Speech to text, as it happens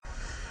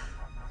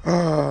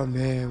Oh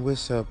man,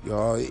 what's up,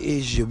 y'all?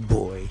 It's your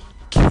boy,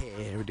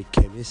 Care the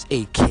Chemist,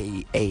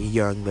 aka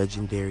Young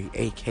Legendary,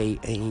 aka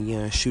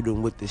Young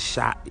Shooting with the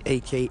Shot,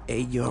 aka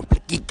Young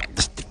Blicky got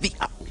the stiffy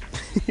out.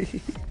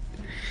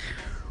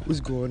 What's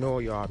going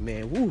on, y'all,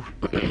 man? Woo!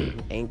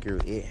 Anchor,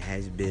 it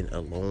has been a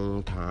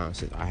long time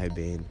since I have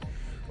been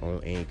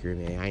on Anchor,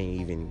 man. I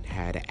ain't even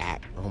had an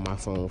app on my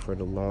phone for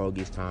the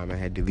longest time. I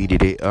had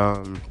deleted it.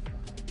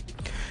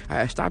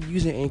 I stopped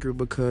using Anchor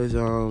because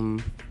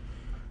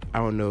I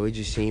don't know, it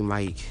just seemed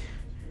like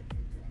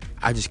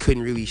I just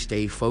couldn't really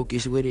stay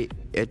focused with it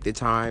at the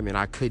time, and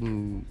I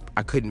couldn't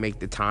make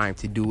the time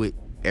to do it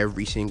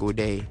every single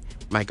day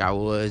like I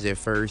was at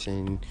first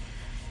and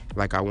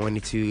like I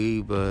wanted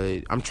to. But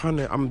I'm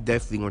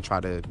definitely gonna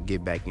try to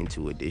get back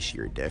into it this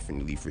year,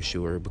 definitely, for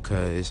sure,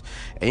 because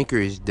Anchor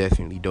is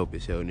definitely dope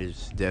as hell, and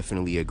it's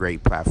definitely a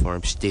great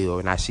platform still.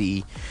 And I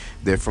see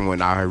that from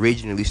when I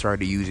originally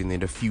started using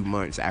it a few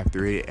months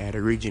after it had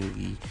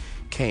originally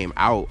came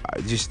out,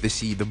 just to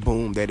see the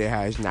boom that it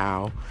has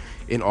now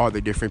and all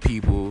the different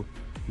people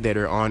that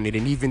are on it,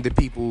 and even the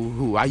people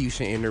who I used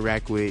to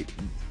interact with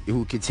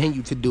who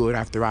continue to do it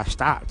after I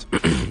stopped.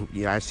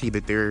 Yeah, I see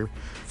that their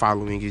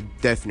following is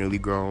definitely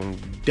grown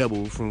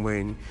double from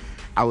when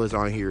I was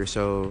on here.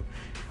 So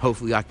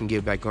hopefully I can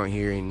get back on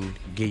here and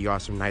give y'all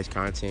some nice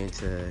content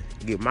to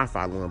get my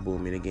following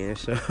booming again.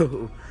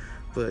 So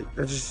but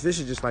this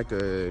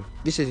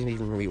isn't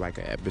even really like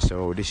an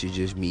episode. This is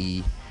just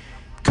me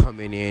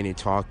coming in and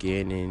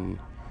talking and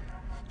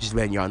just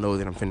letting y'all know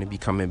that I'm finna be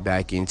coming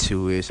back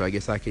into it. So I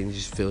guess I can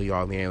just fill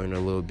y'all in a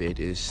little bit.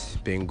 It's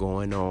been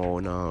going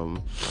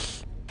on.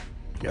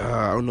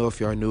 I don't know if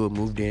y'all knew, I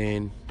moved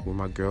in with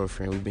my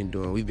girlfriend. We've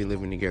been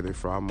living together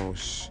for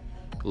almost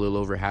a little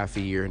over half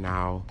a year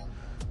now.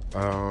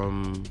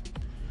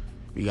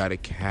 We got a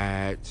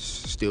cat,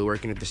 still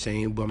working at the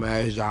same bum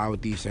ass job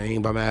with these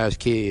same bum ass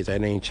kids.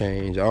 That ain't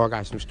changed. Oh, I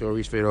got some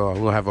stories for it all.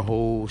 We'll have a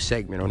whole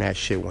segment on that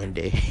shit one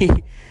day.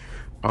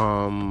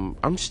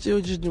 I'm still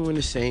just doing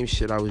the same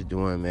shit I was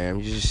doing, man.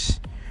 I'm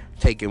just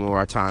taking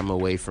more time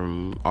away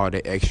from all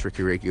the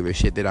extracurricular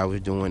shit that I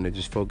was doing to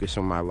just focus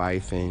on my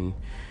life and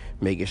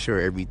making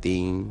sure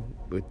everything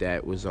with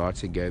that was all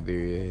together.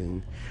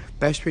 And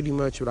that's pretty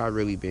much what I've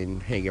really been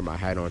hanging my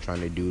hat on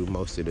trying to do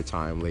most of the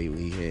time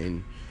lately.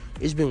 And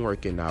it's been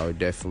working out,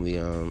 definitely.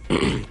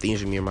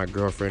 Things with me and my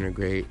girlfriend are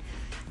great.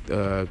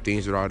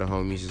 Things with all the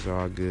homies is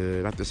all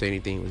good. Not to say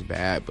anything was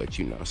bad, but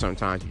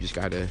sometimes you just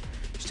gotta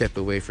step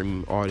away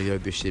from all the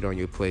other shit on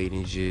your plate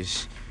and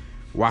just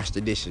wash the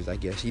dishes, I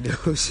guess, you know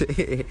what I'm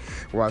saying?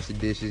 Wash the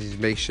dishes,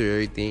 make sure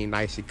everything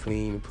nice and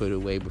clean, and put it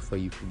away before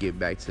you can get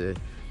back to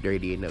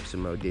dirtying up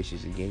some more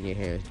dishes and getting your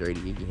hands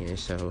dirty again.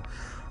 So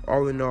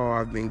all in all,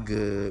 I've been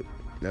good.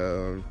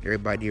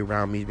 Everybody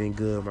around me's been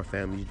good. My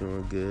family's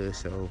doing good.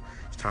 So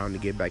it's time to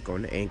get back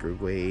on the Anchor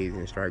wave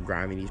and start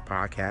grinding these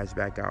podcasts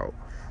back out.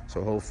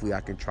 So hopefully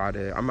I can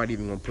I'm not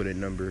even going to put a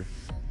number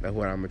of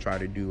what I'm going to try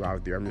to do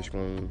out there. I'm just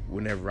going to,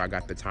 whenever I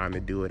got the time to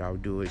do it, I'll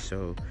do it.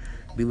 So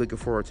be looking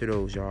forward to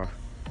those, y'all.